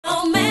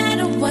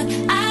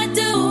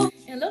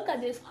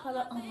at this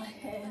color on my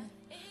hair.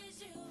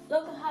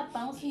 Look at how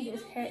bouncy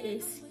this hair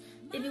is.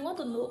 If you want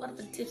to know what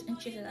the tips and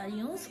tricks that I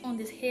use on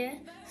this hair,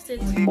 stay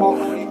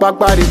tuned. Back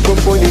body,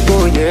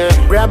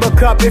 yeah. Grab a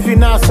cup if you're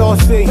not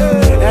saucy.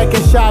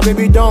 Acting shy,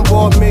 baby, don't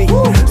bore me.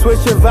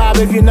 Switch your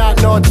vibe if you're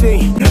not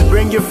naughty.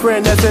 Bring your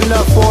friend, that's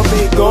enough for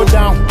me. Go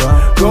down,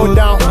 go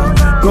down,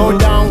 go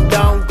down,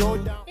 down, go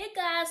down. Hey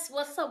guys,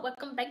 what's up?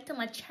 Welcome back to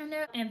my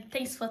channel and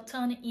thanks for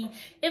tuning in.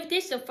 If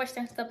this is your first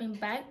time stopping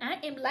by, I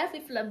am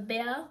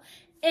Lifewithlabelle.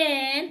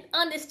 And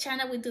on this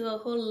channel we do a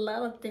whole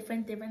lot of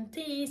different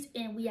things,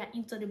 and we are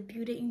into the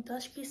beauty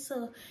industry,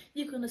 so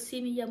you're gonna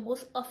see me here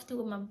most often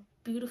with my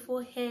beautiful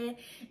hair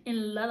in a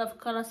lot of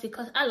colors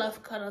because I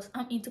love colors.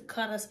 I'm into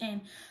colors,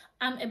 and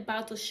I'm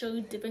about to show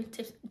you different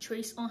tips and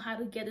tricks on how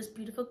to get this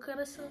beautiful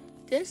color. So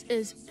this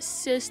is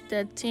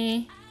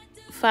 613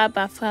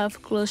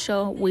 5x5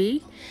 closure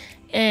wig,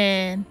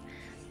 and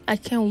I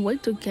can't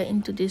wait to get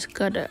into this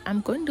color. I'm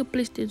going to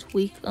place this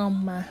wig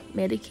on my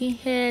mannequin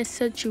hair,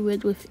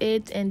 saturate with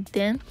it, and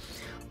then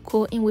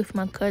go in with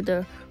my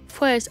color.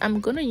 First, I'm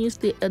gonna use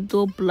the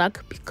Ado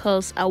black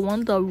because I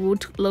want the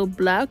root look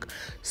black.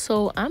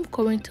 So I'm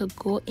going to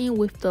go in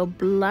with the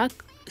black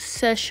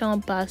section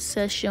by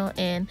section,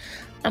 and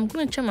I'm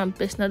gonna try my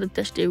best not to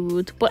touch the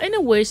root. But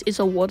anyways, it's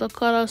a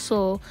watercolor,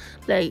 so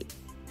like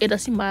it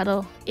doesn't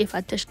matter if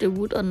I touch the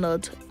root or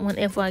not.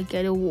 Whenever I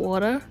get the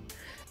water,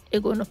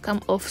 it's gonna come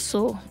off,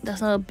 so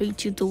that's not a big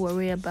deal to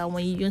worry about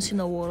when you're using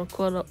a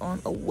watercolor on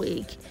a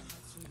wig.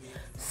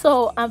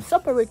 So I'm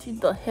separating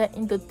the hair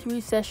into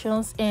 3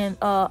 sections, and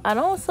I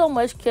don't so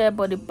much care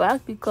about the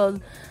back because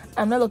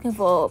I'm not looking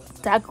for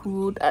dark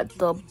root at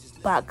the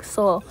back.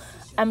 So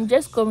I'm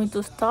just going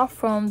to start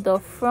from the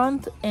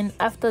front, and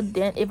after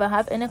then, if I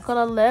have any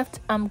color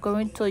left, I'm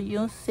going to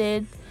use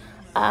it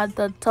at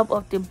the top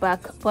of the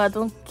back. But I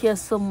don't care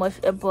so much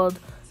about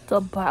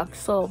the back,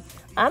 so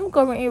I'm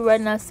going in right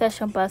now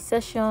section by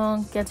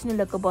section, getting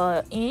like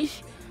about an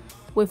inch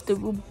with the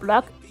root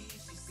black.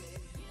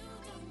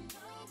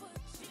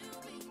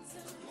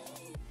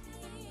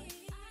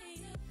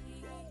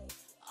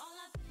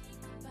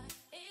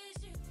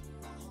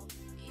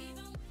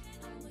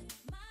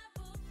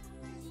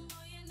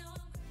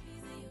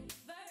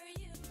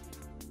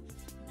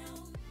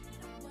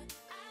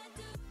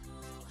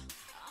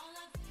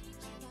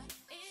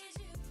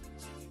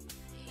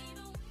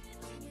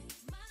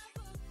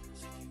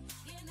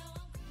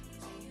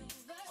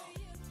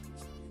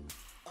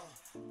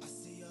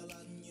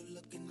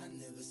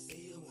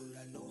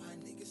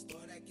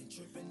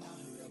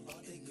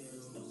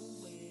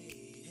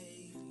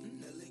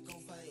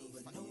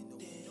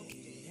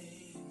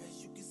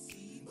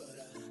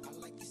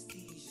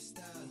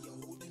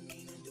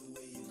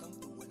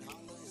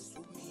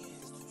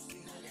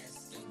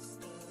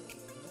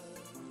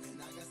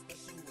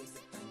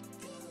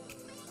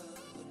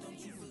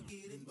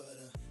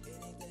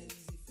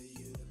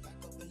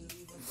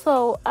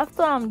 So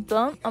after I'm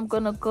done, I'm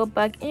gonna go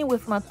back in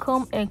with my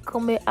comb and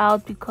comb it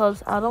out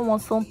because I don't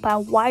want some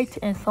part white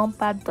and some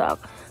part dark.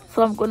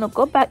 So I'm gonna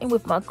go back in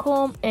with my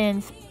comb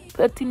and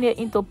splitting it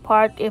into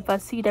part. If I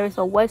see there is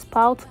a white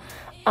spot,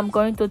 I'm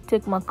going to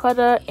take my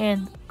cutter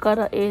and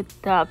cutter it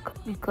dark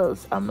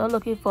because I'm not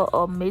looking for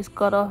a maize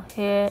cutter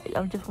hair.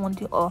 I'm just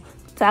wanting a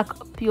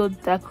dark, pure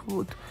dark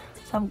root.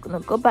 So I'm gonna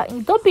go back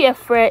in. Don't be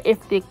afraid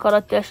if the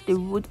cutter touch the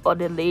root or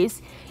the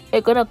lace.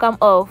 It's gonna come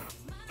off.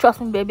 Trust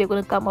me, baby, it's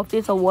gonna come off.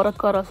 This is a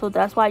watercolor, so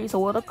that's why I use a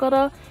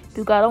watercolor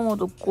because I don't want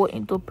to go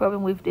into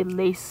problem with the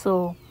lace.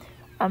 So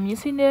I'm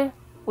using it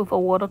with a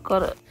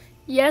watercolor.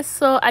 Yes,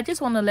 so I just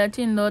want to let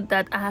you know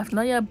that I have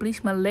not yet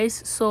bleached my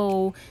lace,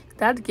 so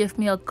that gives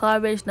me a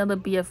courage not to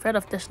be afraid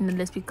of touching the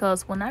lace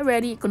because when I'm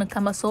ready, it's gonna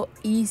come out so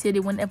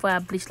easily whenever I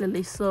bleach the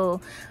lace. So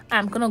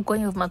I'm gonna go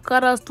in with my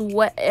cutters, do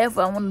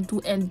whatever I want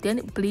to do, and then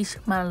bleach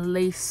my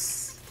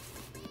lace.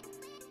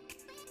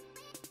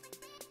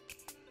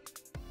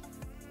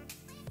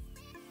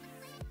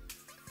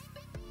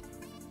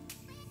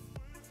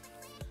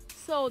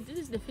 So this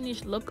is the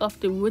finished look of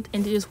the root,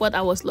 and this is what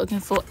I was looking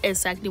for,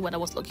 exactly what I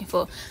was looking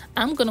for.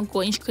 I'm gonna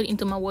go in straight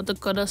into my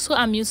watercolor. So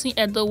I'm using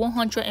at the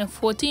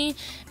 114,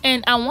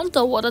 and I want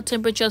the water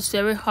temperatures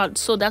very hot,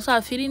 so that's why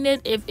I'm feeling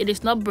it. If it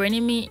is not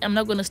burning me, I'm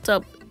not gonna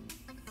stop.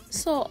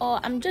 So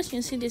I'm just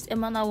using this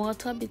amount of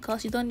water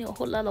because you don't need a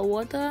whole lot of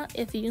water.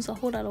 If you use a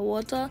whole lot of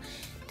water,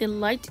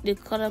 the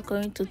color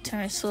going to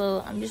turn.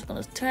 So I'm just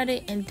gonna stir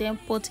it and then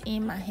put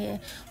in my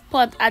hair.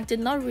 But I did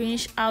not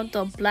rinse out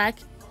the black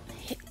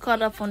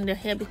color from the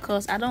hair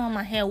because I don't want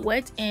my hair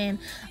wet and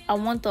I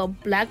want the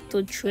black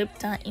to drip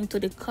down into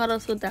the color,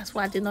 so that's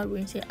why I did not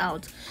rinse it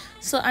out.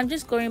 So I'm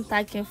just going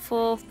back and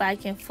forth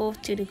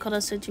till the color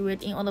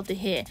saturate in all of the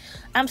hair.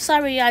 I'm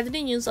sorry I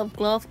didn't use a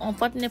glove.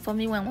 Unfortunately for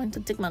me, when I went to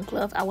take my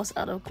glove, I was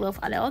out of glove.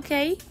 I like,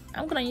 okay,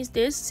 I'm gonna use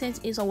this since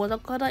it's a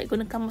watercolor. It's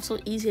gonna come out so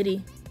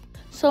easily.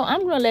 So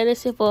I'm gonna let it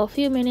sit for a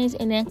few minutes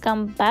and then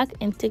come back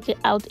and take it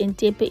out and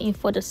dip it in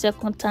for the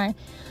second time.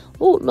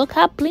 Oh, look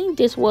how clean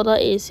this water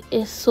is.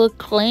 It's so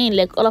clean,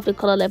 like all of the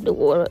color left the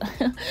water.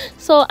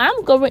 So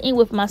I'm going in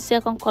with my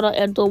second color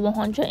Edo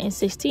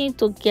 116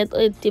 to get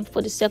a dip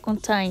for the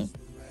second time.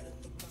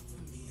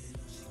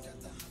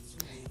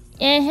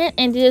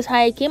 And this is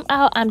how it came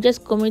out. I'm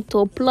just going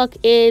to pluck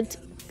it,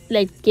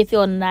 like give it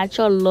a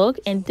natural look,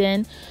 and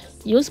then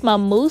use my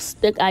mousse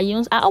that I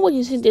always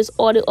using this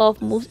order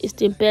of mousse. Is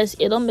the best.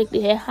 It don't make the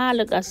hair hard,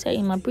 like I said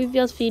in my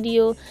previous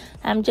video.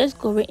 I'm just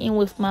going in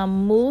with my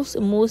mousse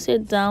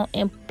it down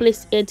and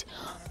place it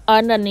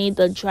underneath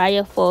the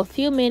dryer for a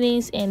few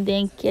minutes, and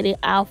then get it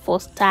out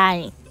for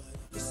styling.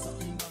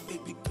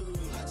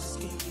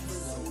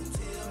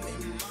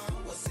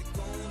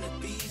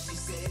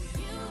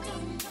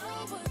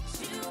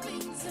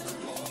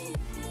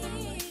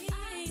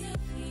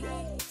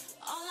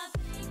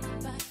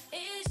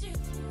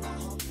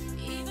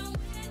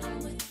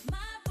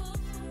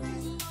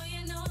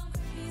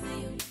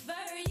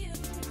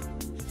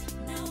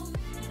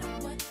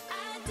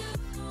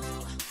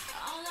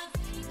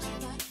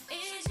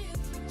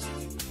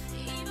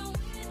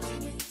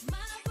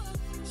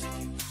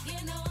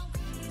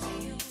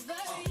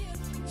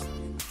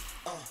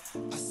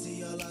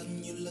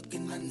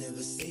 I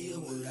never say a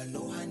word. I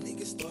know how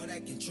niggas start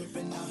acting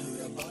trippin'. I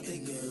heard about they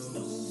girls.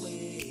 No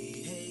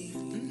way, hey,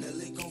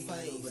 Nelly gon'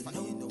 fight over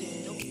no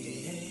day.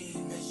 Hey,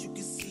 as you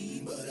can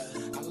see, but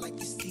I like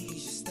your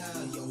steez, your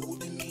style, your whole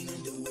demeanor,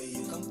 the way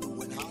you come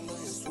through and holler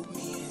and swoop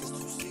me in. It's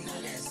too sweet,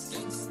 now that's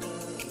gangsta.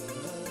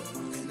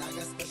 And I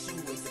got special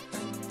ways to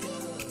thank ya.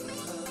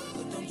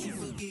 Don't you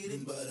forget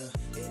it, but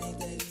it ain't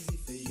that easy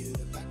for you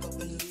to back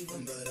up and leave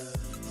 'em. But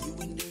you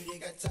and Dirty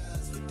got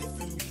ties for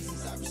different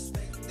reasons. I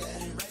respect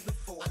that. And right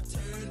before I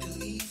turned to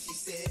leave, she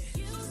said,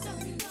 you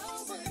don't know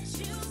what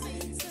you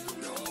mean to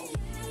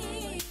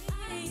me.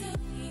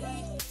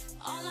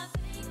 All I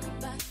think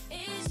about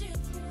is you.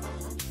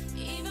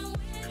 Even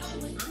when I'm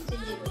with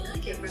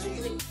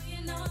you, you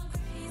know I'm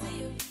crazy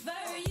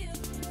over you.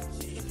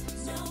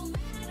 No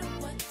matter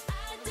what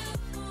I do,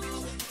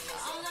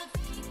 all I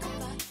think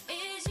about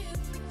is you.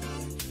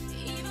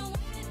 Even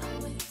when I'm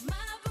with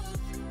my boo,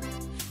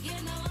 you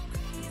know I'm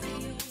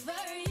crazy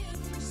over you.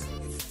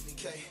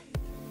 Okay.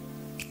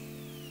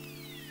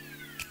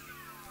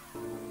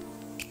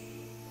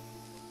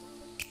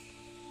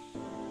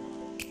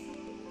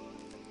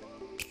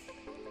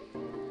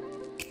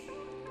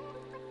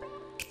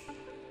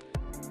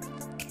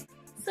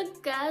 So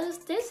guys,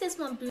 this is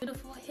my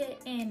beautiful hair,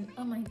 and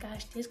oh my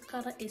gosh, this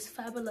color is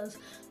fabulous.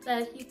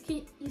 Like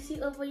you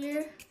see over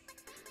here,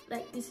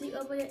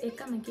 it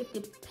kind of give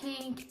the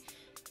pink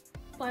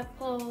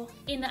purple.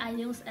 And I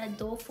use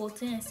Edo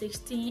 14 and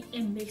 16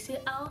 and mix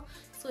it out,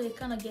 so it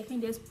kind of gave me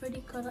this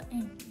pretty color.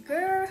 And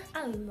girl,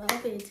 I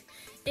love it.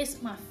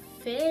 It's my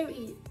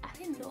favorite. I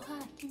didn't know how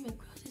I came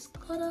across this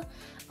color.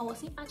 I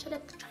wasn't actually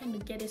trying to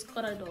get this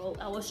color though.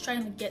 I was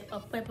trying to get a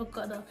purple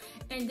color,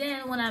 and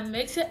then when I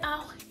mix it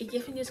out, it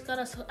gave me this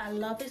color. So I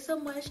love it so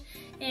much,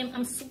 and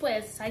I'm super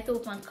excited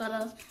with my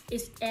color.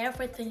 It's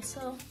everything.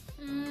 So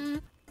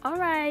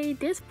alright,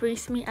 this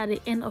brings me at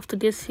the end of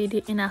today's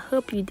video, and I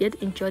hope you did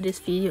enjoy this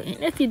video.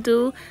 And if you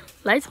do,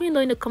 let me know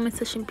in the comment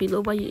section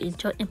below what you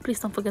enjoyed, and please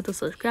don't forget to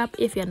subscribe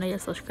if you're not yet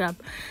subscribed.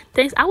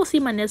 Thanks. I will see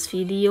you in my next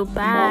video.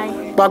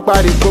 Bye. Back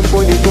body,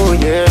 go,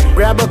 yeah.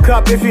 Grab a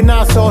cup if you're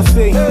not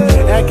saucy.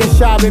 Acting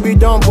shy, baby,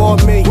 don't bore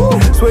me.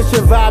 Switch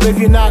your vibe if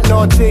you're not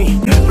naughty.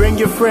 Bring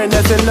your friend,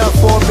 that's enough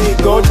for me.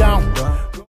 Go down.